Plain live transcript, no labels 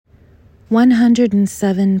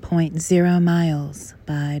107.0 miles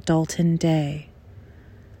by Dalton Day.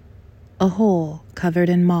 A hole covered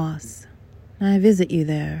in moss. I visit you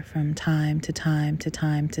there from time to time to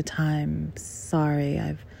time to time. Sorry,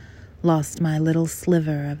 I've lost my little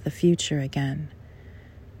sliver of the future again.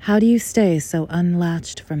 How do you stay so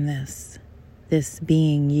unlatched from this? This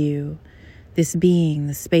being you. This being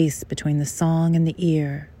the space between the song and the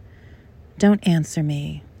ear. Don't answer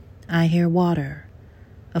me. I hear water.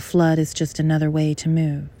 A flood is just another way to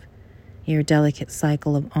move. Your delicate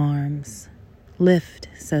cycle of arms. Lift,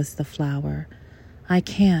 says the flower. I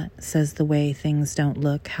can't, says the way things don't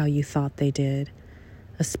look how you thought they did.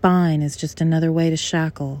 A spine is just another way to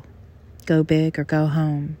shackle. Go big or go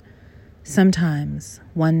home. Sometimes,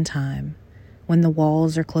 one time, when the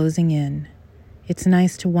walls are closing in, it's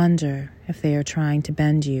nice to wonder if they are trying to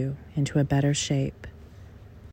bend you into a better shape.